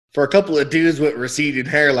For a couple of dudes with receding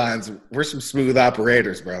hairlines, we're some smooth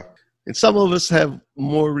operators, bro. And some of us have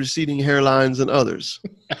more receding hairlines than others.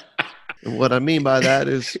 And what I mean by that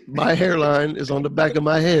is my hairline is on the back of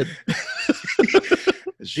my head.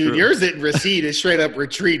 Dude, yours didn't recede. It straight up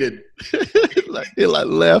retreated. it like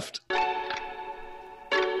left.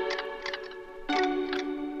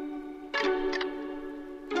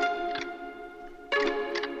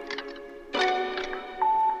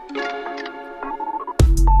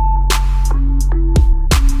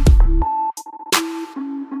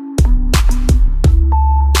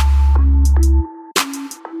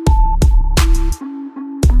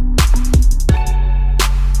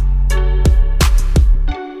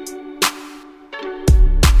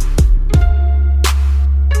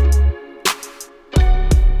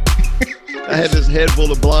 I had this head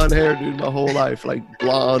full of blonde hair, dude, my whole life. Like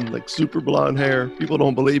blonde, like super blonde hair. People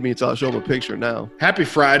don't believe me until I show them a picture now. Happy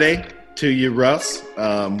Friday to you, Russ.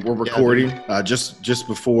 We're recording just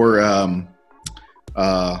before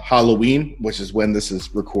Halloween, which is when this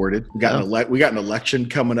is recorded. We got an election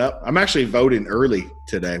coming up. I'm actually voting early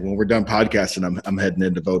today. When we're done podcasting, I'm heading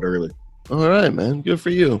in to vote early. All right, man. Good for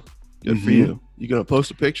you. Good for you. You gonna post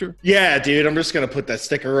a picture? Yeah, dude. I'm just gonna put that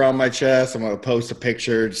sticker on my chest. I'm gonna post a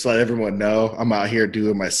picture, just let everyone know I'm out here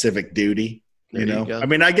doing my civic duty. You know, I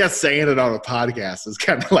mean, I guess saying it on a podcast is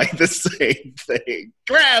kind of like the same thing.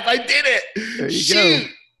 Crap, I did it. There you Shoot, go.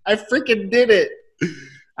 I freaking did it.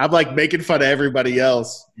 I'm like making fun of everybody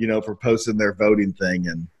else, you know, for posting their voting thing,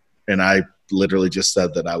 and I literally just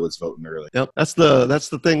said that I was voting early. Yep, that's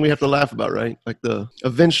the thing we have to laugh about, right? Like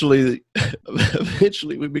eventually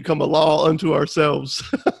we become a law unto ourselves.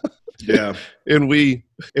 Yeah, and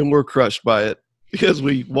we're crushed by it because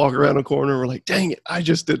we walk around a corner and we're like, dang it, I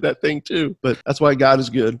just did that thing too. But that's why God is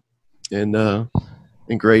good, and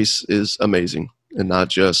grace is amazing, and not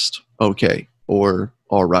just okay or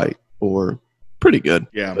all right or pretty good.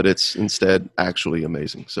 Yeah, but it's instead actually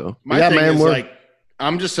amazing. So my thing is like,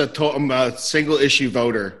 I'm just I'm a single issue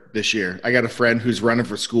voter this year. I got a friend who's running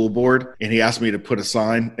for school board, and he asked me to put a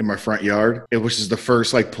sign in my front yard, which is the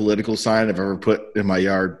first like political sign I've ever put in my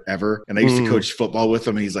yard ever. And I used to coach football with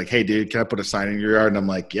him, and he's like, "Hey, dude, can I put a sign in your yard?" And I'm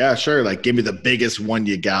like, "Yeah, sure. Like, give me the biggest one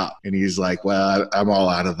you got." And he's like, "Well, I'm all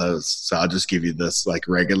out of those, so I'll just give you this like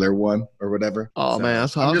regular one or whatever." Oh, so, man,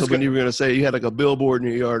 that's awesome. When you were gonna say you had like a billboard in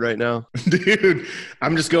your yard right now, dude.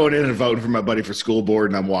 I'm just going in and voting for my buddy for school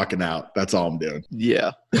board, and I'm walking out. That's all I'm doing.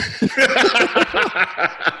 Yeah.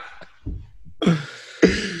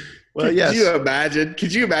 Well, yes.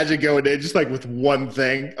 Could you imagine going in just like with one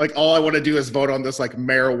thing? Like, all I want to do is vote on this like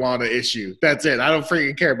marijuana issue. That's it. I don't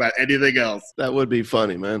freaking care about anything else. That would be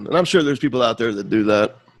funny, man. And I'm sure there's people out there that do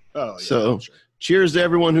that. Oh, yeah. So cheers to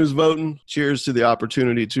everyone who's voting. Cheers to the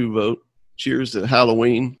opportunity to vote. Cheers to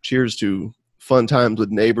Halloween. Cheers to fun times with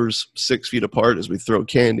neighbors 6 feet apart as we throw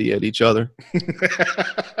candy at each other.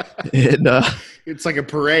 And it's like a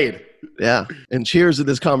parade. Yeah. And cheers to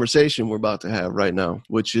this conversation we're about to have right now,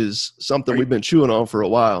 which is something we've been chewing on for a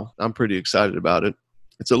while. I'm pretty excited about it.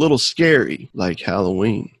 It's a little scary, like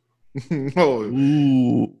Halloween. Oh,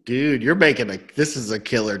 ooh, dude, you're making this is a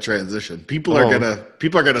killer transition. People are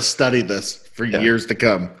gonna study this for years to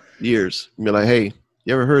come. Years. You're like, hey,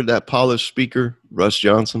 you ever heard that polished speaker, Russ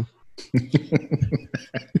Johnson?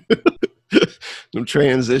 Some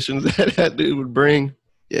transitions that dude would bring.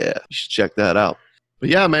 Yeah, you should check that out. But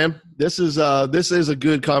yeah, man, this is a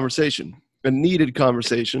good conversation, a needed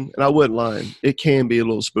conversation, and I wouldn't lie, it can be a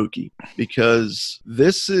little spooky because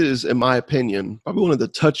this is, in my opinion, probably one of the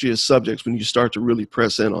touchiest subjects when you start to really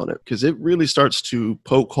press in on it, because it really starts to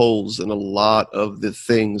poke holes in a lot of the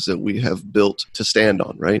things that we have built to stand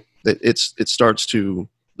on, right? It starts to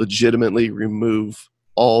legitimately remove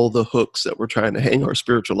all the hooks that we're trying to hang our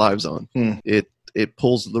spiritual lives on. It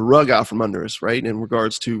pulls the rug out from under us, right? In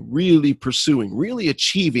regards to really pursuing, really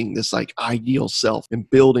achieving this like ideal self and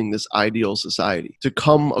building this ideal society, to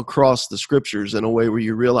come across the scriptures in a way where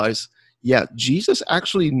you realize, yeah, Jesus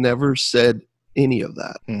actually never said any of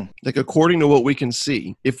that. Like, according to what we can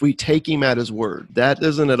see, if we take him at his word, that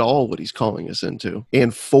isn't at all what he's calling us into,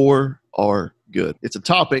 and for our good. It's a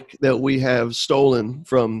topic that we have stolen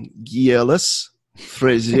from Gielis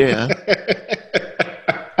Frazier.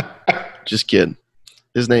 Just kidding.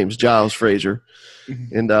 His name's Giles Frazier,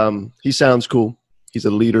 and he sounds cool. He's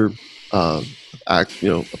a leader, a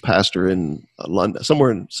pastor in London,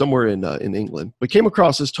 somewhere in England. We came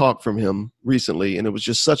across this talk from him recently, and it was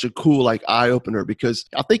just such a cool like eye opener, because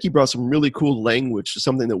I think he brought some really cool language to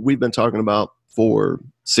something that we've been talking about for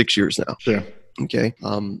 6 years now. Sure. Okay.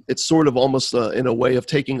 It's sort of almost in a way of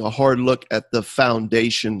taking a hard look at the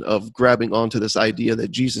foundation of grabbing onto this idea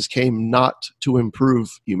that Jesus came not to improve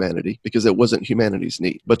humanity, because it wasn't humanity's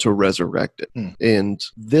need, but to resurrect it. And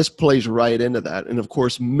this plays right into that. And of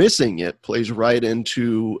course, missing it plays right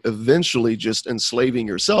into eventually just enslaving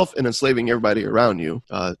yourself and enslaving everybody around you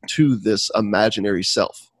to this imaginary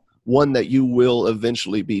self, one that you will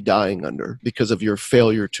eventually be dying under because of your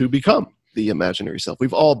failure to become the imaginary self.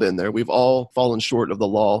 We've all been there. We've all fallen short of the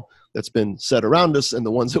law that's been set around us and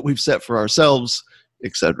the ones that we've set for ourselves,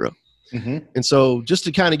 etc. And so just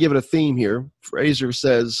to kind of give it a theme here, Fraser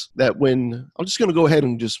says that I'm just going to go ahead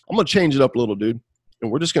and I'm going to change it up a little, dude. And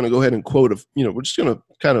we're just going to go ahead and quote, we're just going to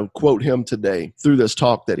kind of quote him today through this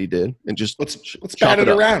talk that he did, and just let's bat it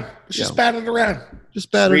around. Let's just bat it around.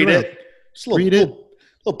 Just bat it around. Just read it. A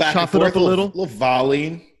little back chop and forth, it up a little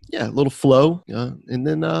volleying. Yeah, a little flow, and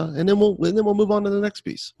then we'll move on to the next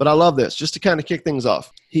piece. But I love this, just to kind of kick things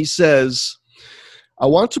off. He says, I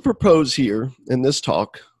want to propose here in this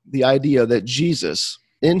talk the idea that Jesus,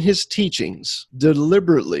 in his teachings,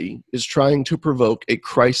 deliberately is trying to provoke a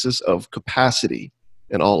crisis of capacity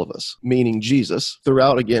in all of us, meaning Jesus,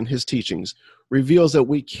 throughout, again, his teachings, reveals that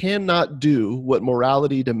we cannot do what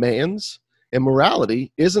morality demands, and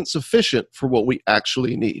morality isn't sufficient for what we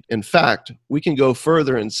actually need. In fact, we can go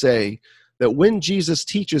further and say that when Jesus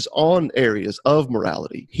teaches on areas of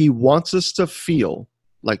morality, he wants us to feel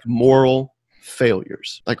like moral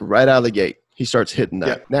failures, like right out of the gate. He starts hitting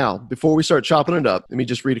that. Yeah. Now, before we start chopping it up, let me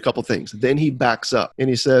just read a couple things. Then he backs up and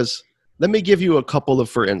he says, let me give you a couple of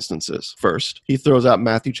for instances. First, he throws out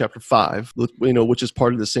Matthew chapter 5, which is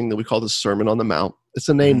part of this thing that we call the Sermon on the Mount. It's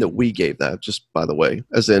a name that we gave that, just by the way,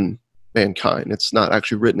 as in mankind. It's not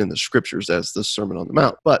actually written in the scriptures as the Sermon on the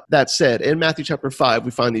Mount. But that said, in Matthew chapter 5,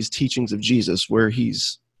 we find these teachings of Jesus where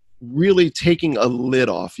he's really taking a lid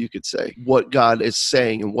off, you could say, what God is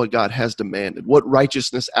saying and what God has demanded, what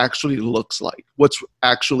righteousness actually looks like, what's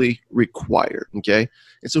actually required, okay?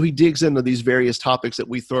 And so he digs into these various topics that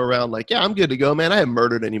we throw around like, yeah, I'm good to go, man. I haven't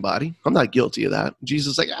murdered anybody. I'm not guilty of that.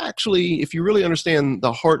 Jesus is like, actually, if you really understand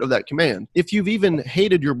the heart of that command, if you've even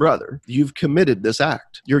hated your brother, you've committed this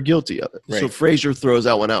act. You're guilty of it. Right. So Fraser throws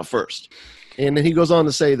that one out first. And then he goes on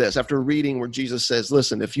to say this after reading where Jesus says,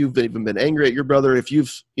 listen, if you've even been angry at your brother, if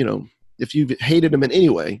you've hated him in any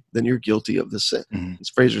way, then you're guilty of the sin. As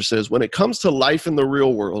Fraser says, when it comes to life in the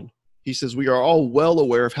real world, he says, we are all well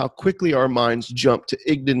aware of how quickly our minds jump to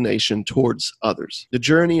indignation towards others. The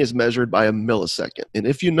journey is measured by a millisecond. And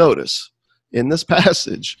if you notice in this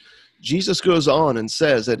passage, Jesus goes on and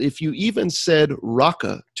says that if you even said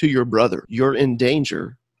raka to your brother, you're in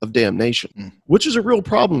danger of damnation, which is a real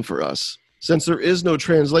problem for us, since there is no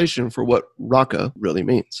translation for what raka really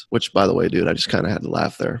means. Which, by the way, dude, I just kind of had to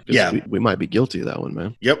laugh there. Yeah. We might be guilty of that one,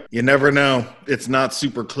 man. Yep. You never know. It's not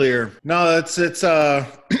super clear. No, it's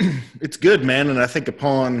it's good, man. And I think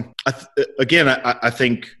I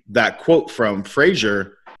think that quote from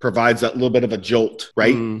Fraser provides that little bit of a jolt,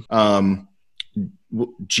 right?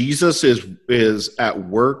 Jesus is at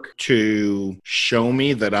work to show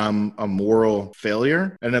me that I'm a moral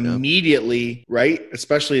failure. And immediately, right,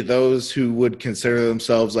 especially those who would consider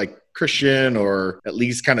themselves like Christian or at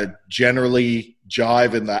least kind of generally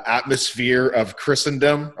jive in the atmosphere of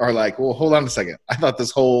Christendom are like, well, hold on a second. I thought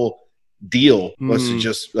this whole deal was to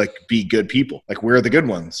just like be good people. Like we're the good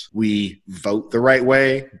ones. We vote the right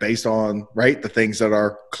way based on, right, the things that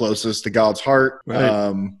are closest to God's heart.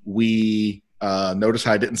 Right. Notice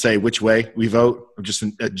how I didn't say which way we vote, just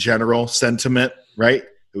a general sentiment, right?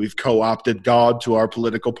 That we've co-opted God to our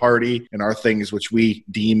political party and our things which we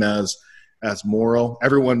deem as moral.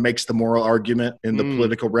 Everyone makes the moral argument in the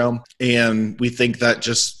political realm. And we think that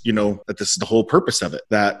just, that this is the whole purpose of it,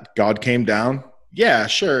 that God came down. Yeah,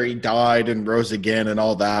 sure, he died and rose again and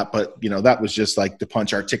all that. But, that was just like to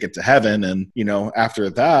punch our ticket to heaven. And,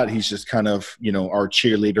 after that, he's just kind of, our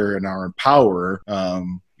cheerleader and our empowerer,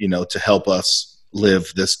 to help us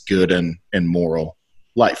live this good and moral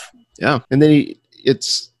life. Yeah. And then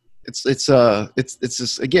it's this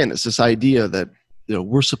idea that,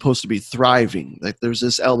 we're supposed to be thriving. Like there's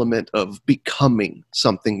this element of becoming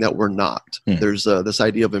something that we're not. There's this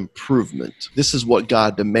idea of improvement. This is what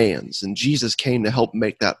God demands. And Jesus came to help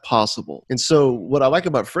make that possible. And so what I like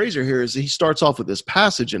about Fraser here is he starts off with this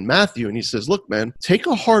passage in Matthew and he says, look, man, take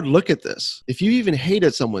a hard look at this. If you even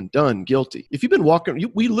hated someone, done, guilty. If you've been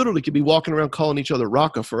we literally could be walking around calling each other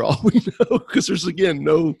raka for all we know, because there's, again,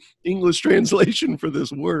 no English translation for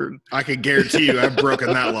this word. I can guarantee you I've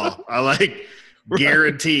broken that law.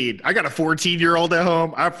 Guaranteed. I got a 14-year-old at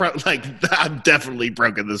home. I'm definitely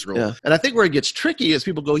broken this rule. Yeah. And I think where it gets tricky is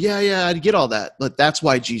people go, yeah, I get all that. But that's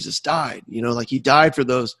why Jesus died. Like he died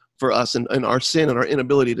for us and our sin and our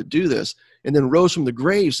inability to do this, and then rose from the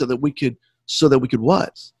grave so that we could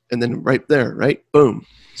what? And then right there, right? Boom.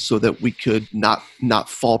 So that we could not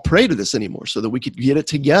fall prey to this anymore, so that we could get it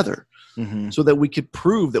together. Mm-hmm. So that we could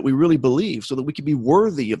prove that we really believe, so that we could be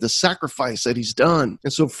worthy of the sacrifice that he's done.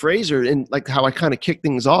 And so Fraser, and like how I kind of kick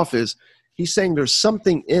things off, is he's saying there's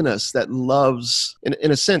something in us that loves,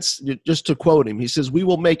 in a sense, just to quote him, he says, we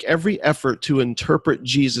will make every effort to interpret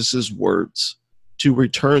Jesus's words, to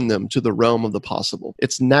return them to the realm of the possible.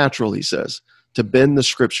 It's natural, he says, to bend the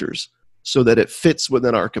scriptures so that it fits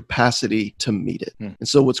within our capacity to meet it. And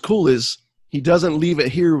so what's cool is he doesn't leave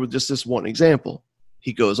it here with just this one example.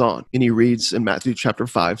 He goes on and he reads in Matthew chapter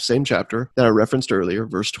 5, same chapter that I referenced earlier,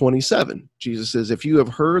 verse 27. Jesus says, if you have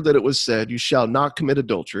heard that it was said, you shall not commit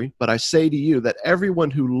adultery, but I say to you that everyone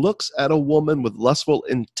who looks at a woman with lustful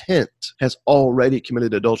intent has already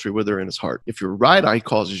committed adultery with her in his heart. If your right eye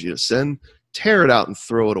causes you to sin, tear it out and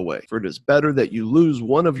throw it away. For it is better that you lose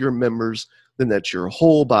one of your members than that your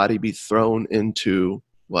whole body be thrown into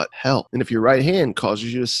what? Hell. And if your right hand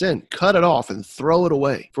causes you to sin, cut it off and throw it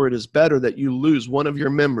away. For it is better that you lose one of your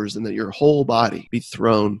members than that your whole body be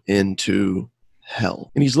thrown into hell.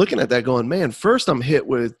 And he's looking at that going, man, first I'm hit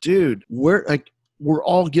with, dude, we're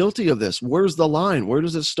all guilty of this. Where's the line? Where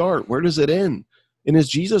does it start? Where does it end? And is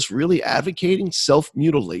Jesus really advocating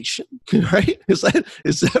self-mutilation? Right? Is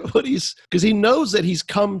that what because he knows that he's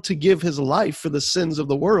come to give his life for the sins of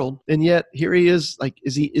the world. And yet here he is, like,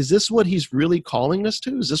 is this what he's really calling us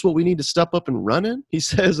to? Is this what we need to step up and run in? He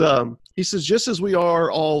says, just as we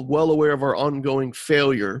are all well aware of our ongoing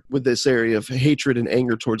failure with this area of hatred and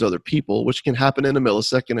anger towards other people, which can happen in a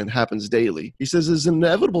millisecond and happens daily. He says it's an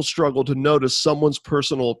inevitable struggle to notice someone's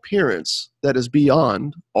personal appearance that is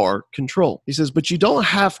beyond our control. He says, but you don't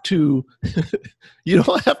have to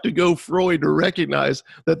go Freud to recognize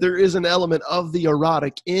that there is an element of the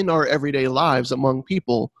erotic in our everyday lives among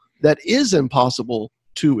people that is impossible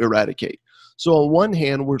to eradicate. So on one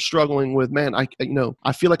hand, we're struggling with, man,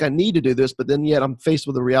 I feel like I need to do this, but then yet I'm faced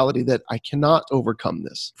with the reality that I cannot overcome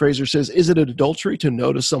this. Fraser says, is it adultery to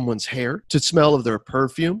notice someone's hair, to smell of their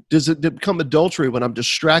perfume? Does it become adultery when I'm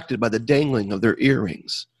distracted by the dangling of their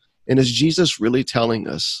earrings? And is Jesus really telling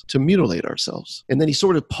us to mutilate ourselves? And then he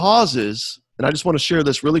sort of pauses, and I just want to share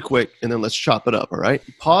this really quick, and then let's chop it up, all right?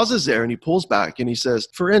 He pauses there, and he pulls back, and he says,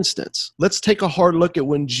 for instance, let's take a hard look at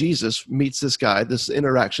when Jesus meets this guy, this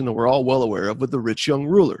interaction that we're all well aware of with the rich young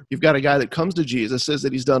ruler. You've got a guy that comes to Jesus, says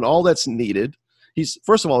that he's done all that's needed.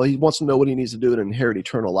 First of all, he wants to know what he needs to do to inherit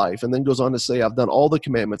eternal life, and then goes on to say, I've done all the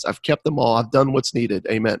commandments. I've kept them all. I've done what's needed.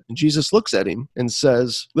 Amen. And Jesus looks at him and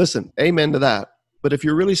says, listen, amen to that. But if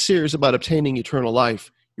you're really serious about obtaining eternal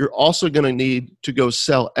life, you're also going to need to go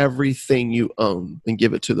sell everything you own and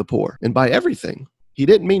give it to the poor. And by everything, he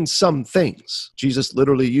didn't mean some things. Jesus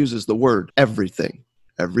literally uses the word everything.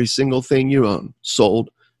 Every single thing you own,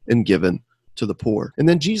 sold and given to the poor. And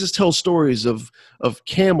then Jesus tells stories of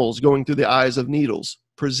camels going through the eyes of needles,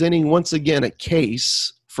 presenting once again a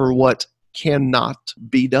case for what cannot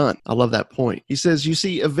be done. I love that point. He says, you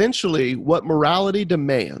see, eventually what morality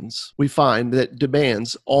demands, we find that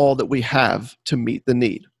demands all that we have to meet the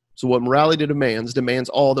need. So what morality demands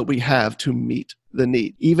all that we have to meet the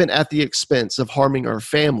need, even at the expense of harming our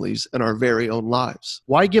families and our very own lives.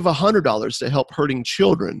 Why give $100 to help hurting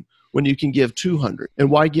children when you can give $200? And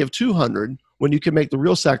why give $200 when you can make the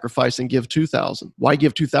real sacrifice and give $2,000? Why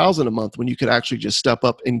give $2,000 a month when you could actually just step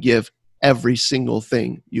up and give every single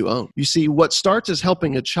thing you own? You see, what starts as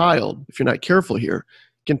helping a child, if you're not careful here,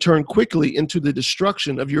 can turn quickly into the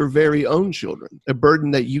destruction of your very own children, a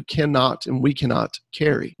burden that you cannot and we cannot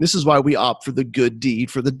carry. This is why we opt for the good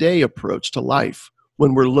deed for the day approach to life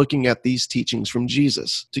when we're looking at these teachings from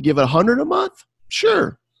Jesus. To give $100 a month?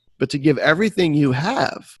 Sure. But to give everything you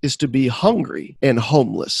have is to be hungry and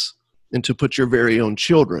homeless and to put your very own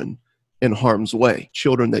children in harm's way,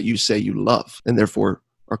 children that you say you love and therefore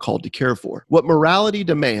are called to care for. What morality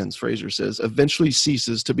demands, Fraser says, eventually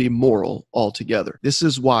ceases to be moral altogether. This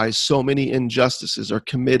is why so many injustices are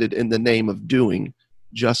committed in the name of doing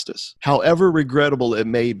justice. However regrettable it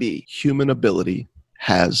may be, human ability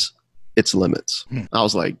has its limits. I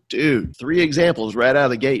was like, dude, 3 examples right out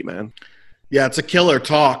of the gate, man. Yeah, it's a killer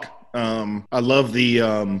talk. I love the,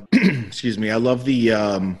 I love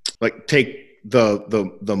the, take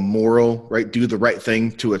the moral, right? Do the right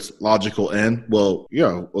thing to its logical end. Well,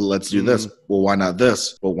 let's do this. Well, why not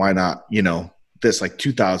this? Well, why not, this, like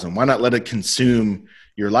 2000? Why not let it consume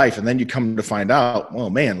your life. And then you come to find out, oh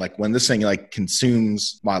man, like when this thing like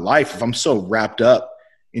consumes my life, if I'm so wrapped up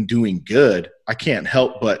in doing good, I can't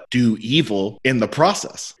help but do evil in the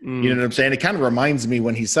process. You know what I'm saying? It kind of reminds me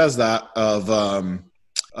when he says that of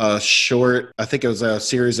a short, I think it was a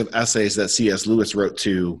series of essays that C.S. Lewis wrote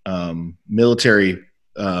to military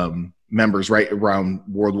members right around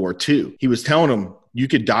World War II. He was telling them, you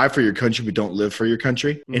could die for your country, but don't live for your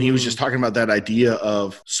country. And he was just talking about that idea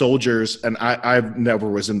of soldiers. And I never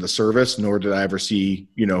was in the service, nor did I ever see,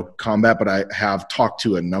 combat, but I have talked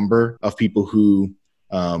to a number of people who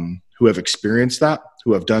have experienced that,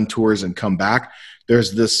 who have done tours and come back.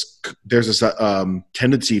 There's this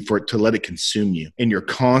tendency for it to let it consume you, and you're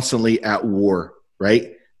constantly at war,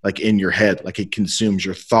 right? Like in your head, like it consumes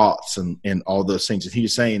your thoughts and all those things. And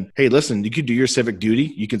he's saying, hey, listen, you could do your civic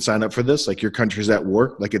duty. You can sign up for this. Like your country's at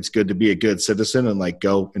war. Like it's good to be a good citizen and like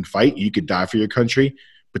go and fight. You could die for your country,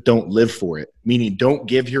 but don't live for it. Meaning don't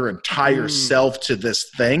give your entire self to this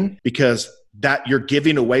thing, because that you're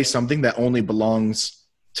giving away something that only belongs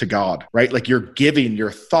to God, right? Like you're giving your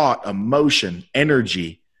thought, emotion,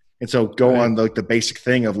 energy. And so go on like the basic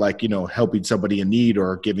thing of like, helping somebody in need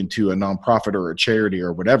or giving to a nonprofit or a charity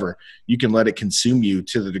or whatever. You can let it consume you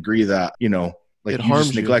to the degree that, like you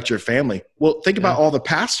just neglect your family. Well, think about all the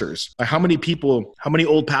pastors. Like how many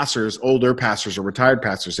older pastors or retired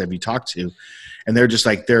pastors have you talked to? And they're just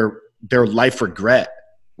like their life regret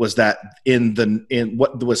was that in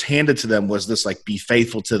what was handed to them was this like be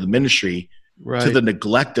faithful to the ministry, to the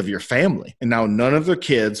neglect of your family. And now none of their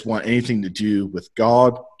kids want anything to do with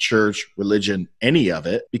God, church, religion, any of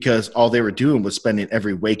it, because all they were doing was spending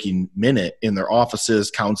every waking minute in their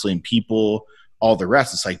offices, counseling people, all the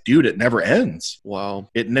rest. It's like, dude, it never ends. Wow.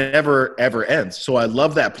 It never, ever ends. So I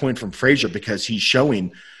love that point from Fraser, because he's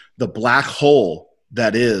showing the black hole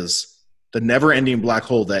that is the never-ending black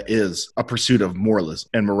hole that is a pursuit of moralism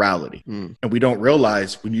and morality. And we don't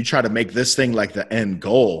realize when you try to make this thing like the end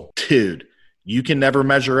goal, dude, you can never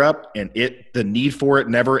measure up, and the need for it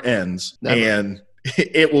never ends. And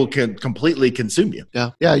it will completely consume you.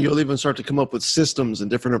 Yeah. You'll even start to come up with systems and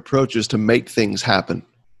different approaches to make things happen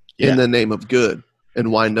in the name of good,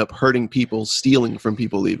 and wind up hurting people, stealing from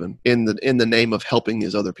people, even in the name of helping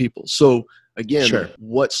these other people. So again,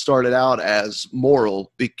 what started out as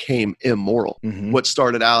moral became immoral. What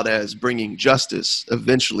started out as bringing justice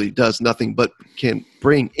eventually does nothing but can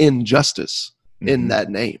bring injustice in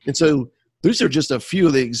that name. And so these are just a few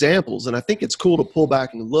of the examples. And I think it's cool to pull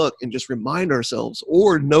back and look and just remind ourselves,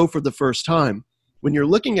 or know for the first time, when you're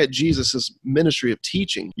looking at Jesus's ministry of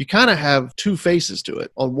teaching, you kind of have two faces to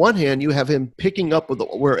it. On one hand, you have him picking up with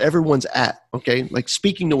where everyone's at, okay? Like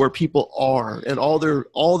speaking to where people are and all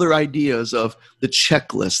their ideas of the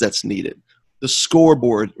checklist that's needed, the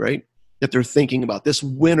scoreboard, right? That they're thinking about, this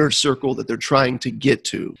winner circle that they're trying to get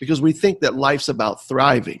to, because we think that life's about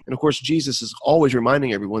thriving. And of course, Jesus is always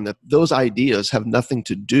reminding everyone that those ideas have nothing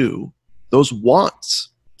to do, those wants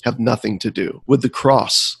have nothing to do with the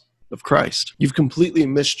cross of Christ. You've completely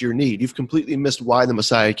missed your need. You've completely missed why the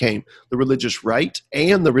Messiah came. The religious right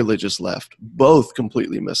and the religious left both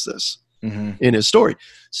completely missed this in his story.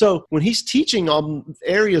 So when he's teaching on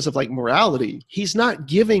areas of like morality, he's not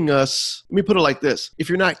giving us, let me put it like this. If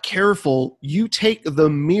you're not careful, you take the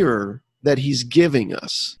mirror that he's giving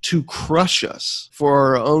us to crush us for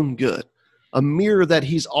our own good. A mirror that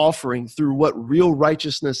he's offering through what real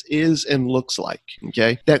righteousness is and looks like,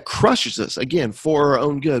 okay? That crushes us, again, for our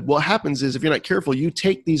own good. What happens is, if you're not careful, you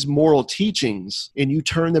take these moral teachings and you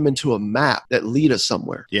turn them into a map that lead us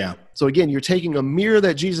somewhere. Yeah. So again, you're taking a mirror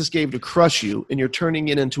that Jesus gave to crush you, and you're turning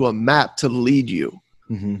it into a map to lead you.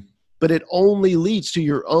 But it only leads to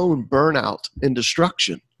your own burnout and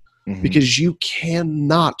destruction, because you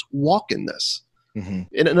cannot walk in this.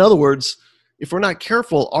 In other words, if we're not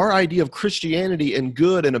careful, our idea of Christianity and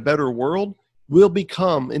good and a better world will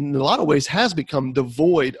become, in a lot of ways has become,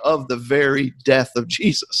 devoid of the very death of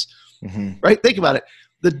Jesus, right? Think about it.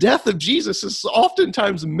 The death of Jesus is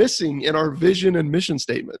oftentimes missing in our vision and mission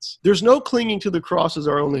statements. There's no clinging to the cross as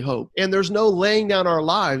our only hope. And there's no laying down our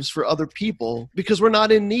lives for other people, because we're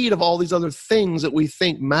not in need of all these other things that we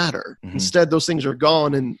think matter. Instead, those things are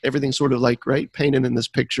gone, and everything's sort of like, right, painted in this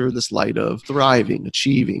picture, this light of thriving,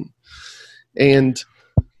 achieving. And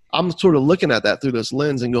I'm sort of looking at that through this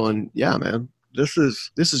lens and going, yeah, man, this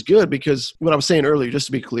is good, because what I was saying earlier, just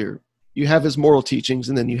to be clear, you have his moral teachings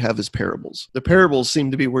and then you have his parables. The parables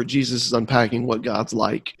seem to be where Jesus is unpacking what God's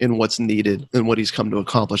like and what's needed and what he's come to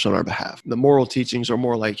accomplish on our behalf. The moral teachings are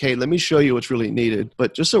more like, hey, let me show you what's really needed.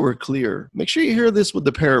 But just so we're clear, make sure you hear this with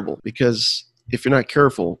the parable, because if you're not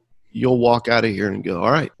careful, you'll walk out of here and go,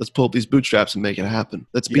 all right, let's pull up these bootstraps and make it happen.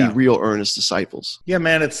 Let's be real earnest disciples. Yeah,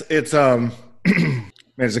 man, it's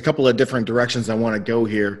there's a couple of different directions I want to go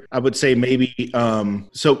here. I would say maybe,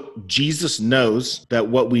 so Jesus knows that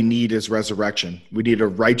what we need is resurrection. We need a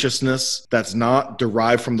righteousness that's not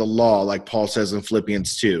derived from the law, like Paul says in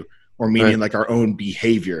Philippians 2, or meaning like our own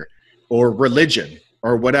behavior or religion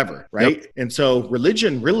or whatever, right? Yep. And so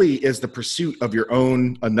religion really is the pursuit of your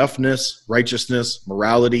own enoughness, righteousness,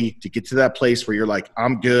 morality to get to that place where you're like,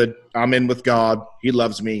 I'm good. I'm in with God. He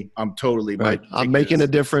loves me. I'm totally right. I'm making a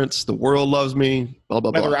difference. The world loves me, blah, blah,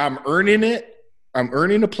 blah. Whether I'm earning it, I'm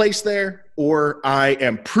earning a place there, or I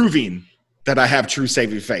am proving that I have true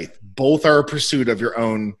saving faith. Both are a pursuit of your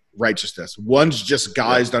own righteousness. One's just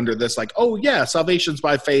guised under this like, oh yeah, salvation's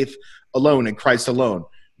by faith alone in Christ alone.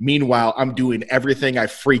 Meanwhile, I'm doing everything I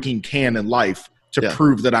freaking can in life to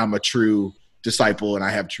prove that I'm a true disciple and I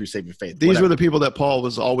have true saving faith. These were the people that Paul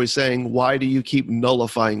was always saying, why do you keep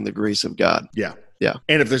nullifying the grace of God? Yeah. Yeah.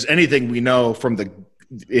 And if there's anything we know from the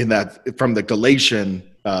Galatian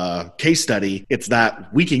case study, it's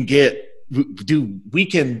that we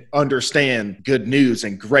can understand good news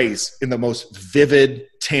and grace in the most vivid,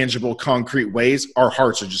 tangible, concrete ways. Our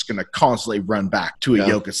hearts are just going to constantly run back to a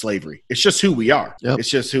yoke of slavery. It's just who we are. Yep. It's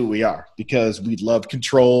just who we are, because we love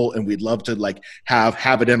control and we'd love to like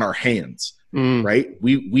have it in our hands. Right?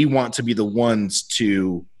 We want to be the ones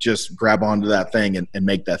to just grab onto that thing and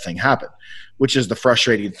make that thing happen, which is the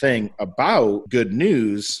frustrating thing about good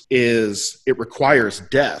news is it requires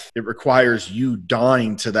death. It requires you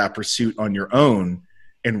dying to that pursuit on your own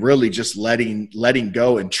and really just letting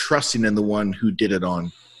go and trusting in the one who did it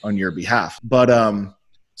on your behalf. But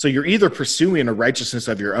so you're either pursuing a righteousness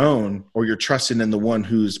of your own or you're trusting in the one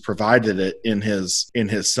who's provided it in his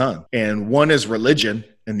son. And one is religion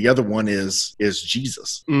and the other one is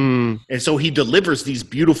Jesus. And so he delivers these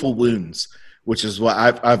beautiful wounds, which is what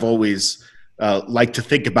I've always liked to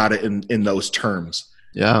think about it in those terms.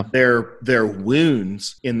 Yeah. They're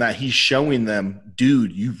wounds in that he's showing them,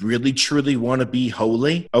 dude, you really truly want to be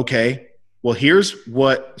holy? Okay. Well, here's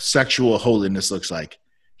what sexual holiness looks like.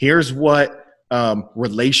 Here's what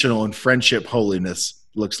relational and friendship holiness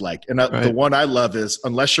looks like. And the one I love is,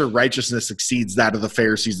 unless your righteousness exceeds that of the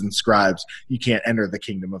Pharisees and scribes, you can't enter the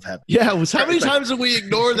kingdom of heaven. Yeah. How many times have we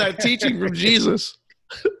ignored that teaching from Jesus?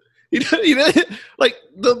 You know, like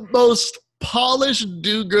the most polished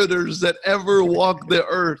do-gooders that ever walked the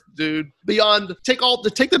earth, dude. Beyond, take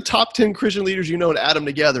the top 10 Christian leaders you know and add them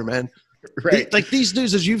together, man. Right. Like these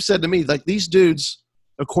dudes, as you've said to me, like these dudes,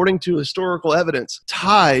 according to historical evidence,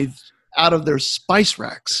 tithed out of their spice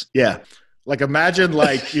racks. Yeah. Like imagine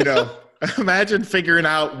like, imagine figuring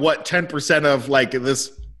out what 10% of like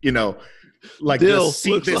this, like this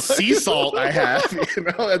sea salt I have,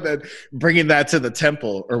 and then bringing that to the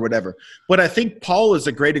temple or whatever. But I think Paul is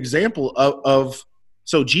a great example of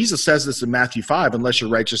so Jesus says this in Matthew 5, unless your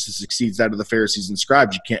righteousness exceeds that of the Pharisees and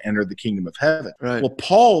scribes, you can't enter the kingdom of heaven. Right. Well,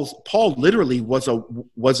 Paul literally was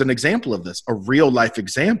an example of this, a real life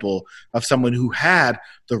example of someone who had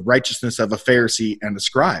the righteousness of a Pharisee and a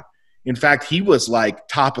scribe. In fact, he was like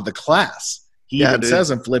top of the class. He even says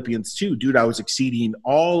in Philippians 2, dude, I was exceeding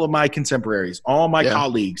all of my contemporaries, all my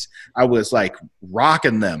colleagues. I was like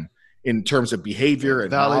rocking them in terms of behavior and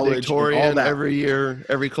knowledge and all that. Every year,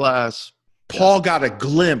 every class. Paul got a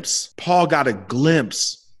glimpse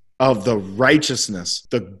of the righteousness,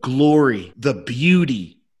 the glory, the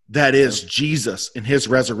beauty that is Jesus in his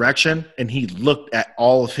resurrection. And he looked at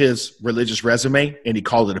all of his religious resume and he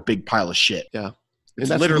called it a big pile of shit. Yeah. It's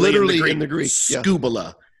literally in the Greek.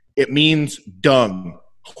 Scubala. It means dung,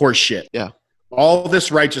 horse shit. Yeah. All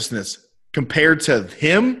this righteousness compared to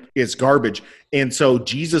him is garbage. And so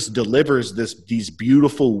Jesus delivers these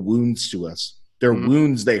beautiful wounds to us. They're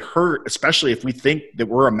wounds, they hurt, especially if we think that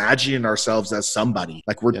we're imagining ourselves as somebody,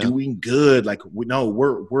 like we're doing good, like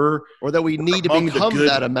we're or that we need to become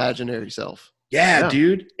that imaginary self. Yeah,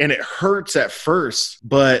 dude. And it hurts at first,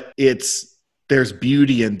 but there's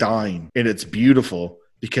beauty in dying, and it's beautiful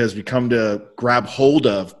because we come to grab hold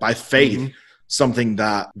of by faith something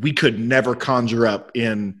that we could never conjure up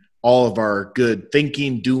in all of our good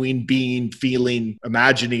thinking, doing, being, feeling,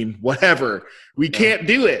 imagining, whatever. We can't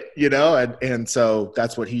do it, and so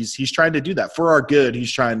that's what he's trying to do that for our good.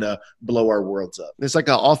 He's trying to blow our worlds up. It's like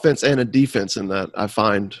an offense and a defense in that. I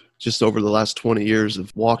find just over the last 20 years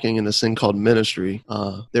of walking in this thing called ministry,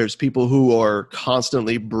 there's people who are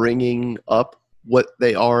constantly bringing up what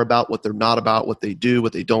they are about, what they're not about, what they do,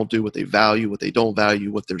 what they don't do, what they value, what they don't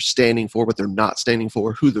value, what they're standing for, what they're not standing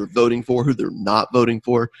for, who they're voting for, who they're not voting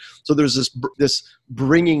for. So there's this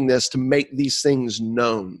bringing this to make these things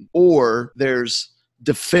known, or there's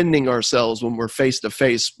defending ourselves when we're face to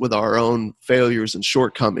face with our own failures and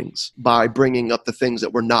shortcomings by bringing up the things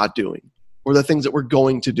that we're not doing or the things that we're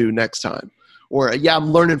going to do next time. Or, yeah,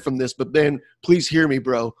 I'm learning from this, but man, please hear me,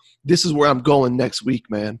 bro. This is where I'm going next week,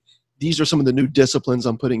 man. These are some of the new disciplines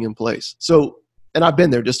I'm putting in place. So, and I've been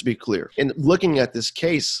there, just to be clear. And looking at this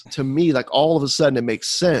case, to me, like all of a sudden it makes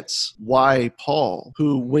sense why Paul,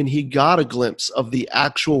 who when he got a glimpse of the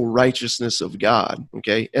actual righteousness of God,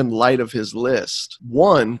 okay, in light of his list,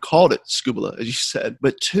 one, called it scubala, as you said,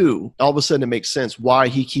 but two, all of a sudden it makes sense why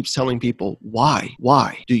he keeps telling people,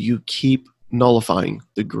 why do you keep nullifying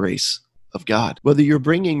the grace of God? Whether you're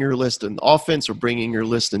bringing your list in offense or bringing your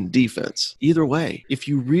list in defense, either way, if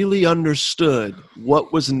you really understood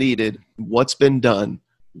what was needed, what's been done,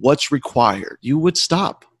 what's required, you would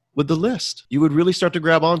stop with the list. You would really start to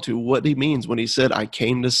grab onto what he means when he said, I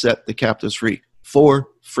came to set the captives free. For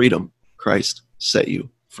freedom, Christ set you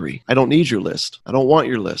free. I don't need your list. I don't want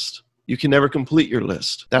your list. You can never complete your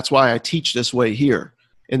list. That's why I teach this way here.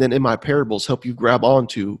 And then in my parables, help you grab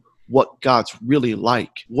onto what God's really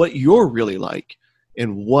like, what you're really like,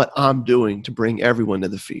 and what I'm doing to bring everyone to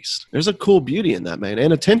the feast. There's a cool beauty in that, man.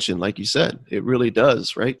 And attention, like you said, it really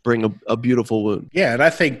does, right? Bring a beautiful wound. Yeah, and I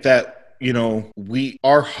think that,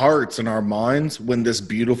 our hearts and our minds, when this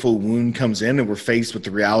beautiful wound comes in and we're faced with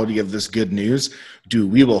the reality of this good news,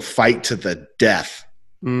 we will fight to the death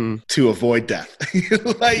to avoid death.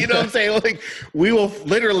 Like, you know what I'm saying? Like, we will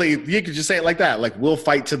literally, you could just say it like that, like we'll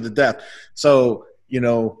fight to the death. So,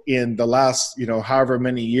 in the last, however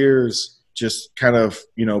many years, just kind of,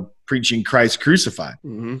 preaching Christ crucified,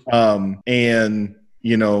 and,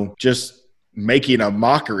 just making a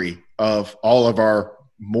mockery of all of our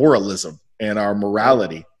moralism and our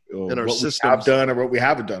morality, and our what systems. we have done or what we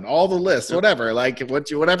haven't done, all the lists, whatever, like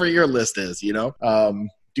whatever your list is,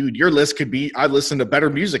 dude, your list could be, I listen to better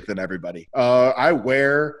music than everybody. I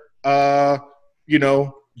wear,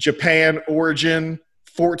 Japan origin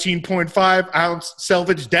 14.5 ounce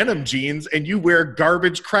selvage denim jeans, and you wear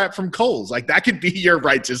garbage crap from Kohl's. Like, that could be your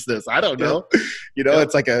righteousness. I don't know.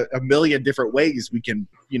 It's like a million different ways we can,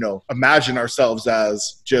 imagine ourselves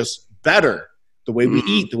as just better. The way we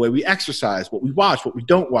eat, the way we exercise, what we watch, what we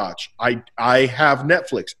don't watch. I have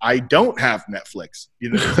Netflix. I don't have Netflix.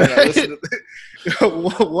 I listen to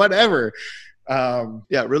whatever.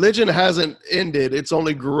 Religion hasn't ended. It's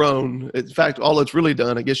only grown. In fact, all it's really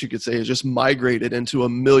done, I guess you could say, is just migrated into a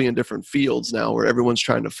million different fields now where everyone's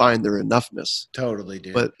trying to find their enoughness. Totally,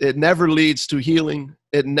 dude. But it never leads to healing.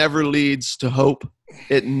 It never leads to hope.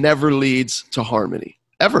 It never leads to harmony,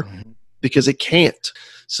 ever, because it can't.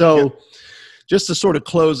 So just to sort of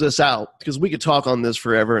close this out, because we could talk on this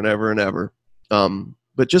forever and ever and ever.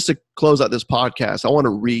 But just to close out this podcast, I want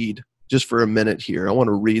to read just for a minute here. I want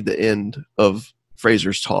to read the end of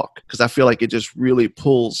Fraser's talk because I feel like it just really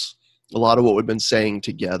pulls a lot of what we've been saying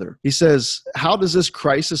together. He says, how does this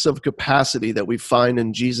crisis of capacity that we find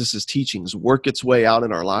in Jesus' teachings work its way out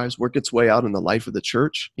in our lives, work its way out in the life of the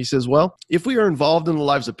church? He says, well, if we are involved in the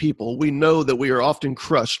lives of people, we know that we are often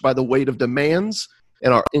crushed by the weight of demands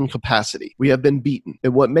and our incapacity. We have been beaten.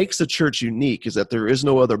 And what makes the church unique is that there is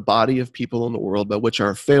no other body of people in the world by which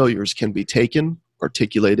our failures can be taken,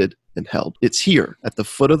 articulated, and held. It's here at the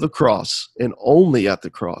foot of the cross and only at the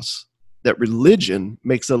cross that religion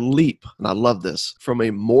makes a leap, and I love this, from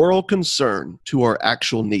a moral concern to our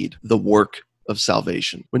actual need, the work of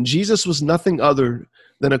salvation. When Jesus was nothing other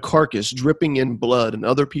than a carcass dripping in blood and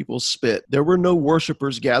other people's spit, there were no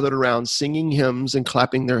worshipers gathered around singing hymns and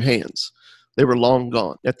clapping their hands. They were long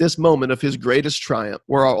gone. At this moment of his greatest triumph,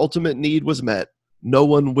 where our ultimate need was met, no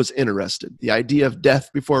one was interested. The idea of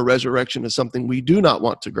death before resurrection is something we do not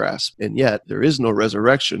want to grasp, and yet there is no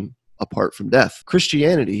resurrection apart from death.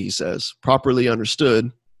 Christianity, he says, properly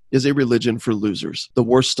understood, is a religion for losers, the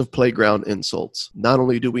worst of playground insults. Not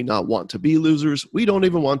only do we not want to be losers, we don't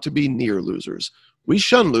even want to be near losers. We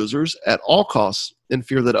shun losers at all costs in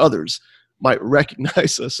fear that others might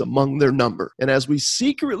recognize us among their number. And as we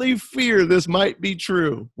secretly fear this might be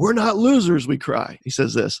true, we're not losers, we cry. He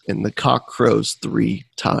says this, and the cock crows 3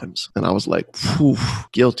 times. And I was like,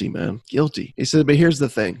 guilty, man, guilty. He said, but here's the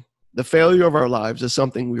thing. The failure of our lives is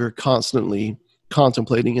something we are constantly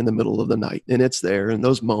contemplating in the middle of the night. And it's there in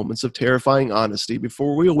those moments of terrifying honesty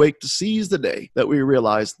before we awake to seize the day that we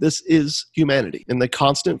realize this is humanity. And the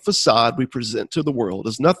constant facade we present to the world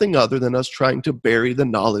is nothing other than us trying to bury the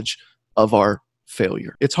knowledge of our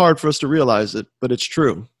failure. It's hard for us to realize it, but it's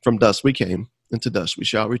true. From dust we came, and to dust we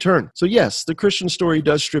shall return. So yes, the Christian story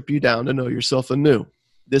does strip you down to know yourself anew.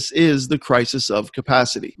 This is the crisis of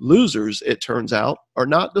capacity. Losers, it turns out, are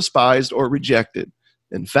not despised or rejected.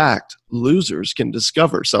 In fact, losers can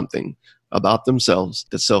discover something about themselves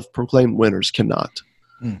that self-proclaimed winners cannot.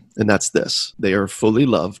 And that's this. They are fully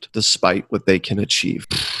loved despite what they can achieve.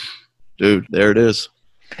 Dude, there it is.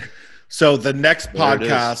 So the next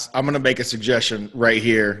podcast, I'm going to make a suggestion right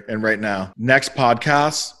here and right now. Next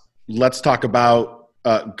podcast, let's talk about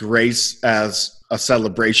grace as a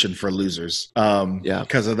celebration for losers.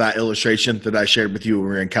 Because of that illustration that I shared with you when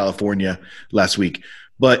we were in California last week.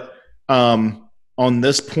 But on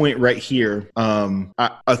this point right here,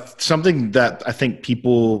 something that I think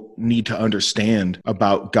people need to understand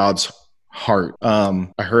about God's heart.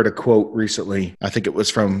 I heard a quote recently. I think it was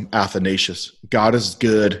from Athanasius. God is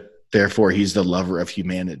good. Therefore, he's the lover of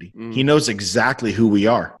humanity. He knows exactly who we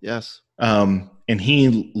are. Yes. And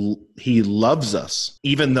he loves us,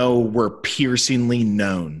 even though we're piercingly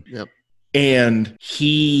known. Yep. And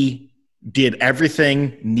he did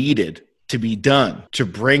everything needed to be done to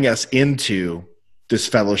bring us into this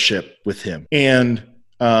fellowship with him. And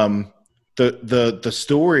the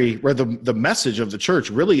story where the message of the church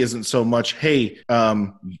really isn't so much, hey,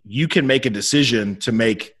 you can make a decision to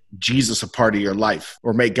make Jesus a part of your life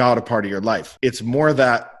or make God a part of your life. It's more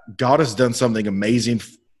that God has done something amazing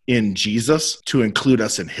in Jesus to include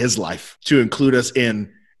us in his life, to include us in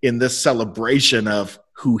this celebration of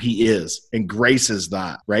who he is, and grace is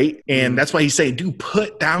that, right? And that's why he's saying, dude,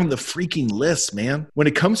 put down the freaking list, man. When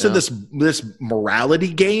it comes to this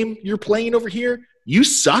morality game you're playing over here, you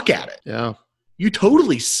suck at it. Yeah. You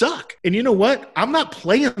totally suck. And you know what? I'm not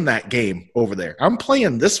playing that game over there. I'm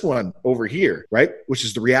playing this one over here, right? Which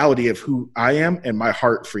is the reality of who I am and my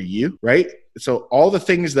heart for you, right? So all the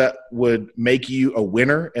things that would make you a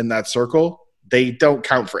winner in that circle, they don't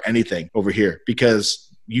count for anything over here because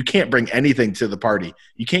you can't bring anything to the party.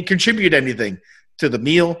 You can't contribute anything to the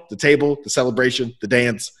meal, the table, the celebration, the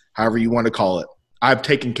dance, however you want to call it. I've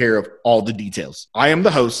taken care of all the details. I am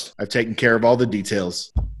the host. I've taken care of all the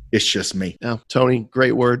details. It's just me. Yeah, Tony,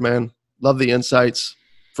 great word, man. Love the insights.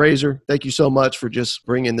 Fraser, thank you so much for just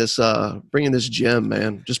bringing this gem,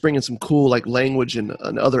 man. Just bringing some cool language and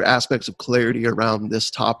other aspects of clarity around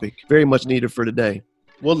this topic. Very much needed for today.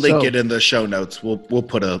 We'll link it in the show notes. We'll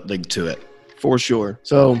put a link to it. For sure.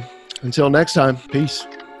 So until next time, peace.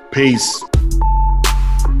 Peace.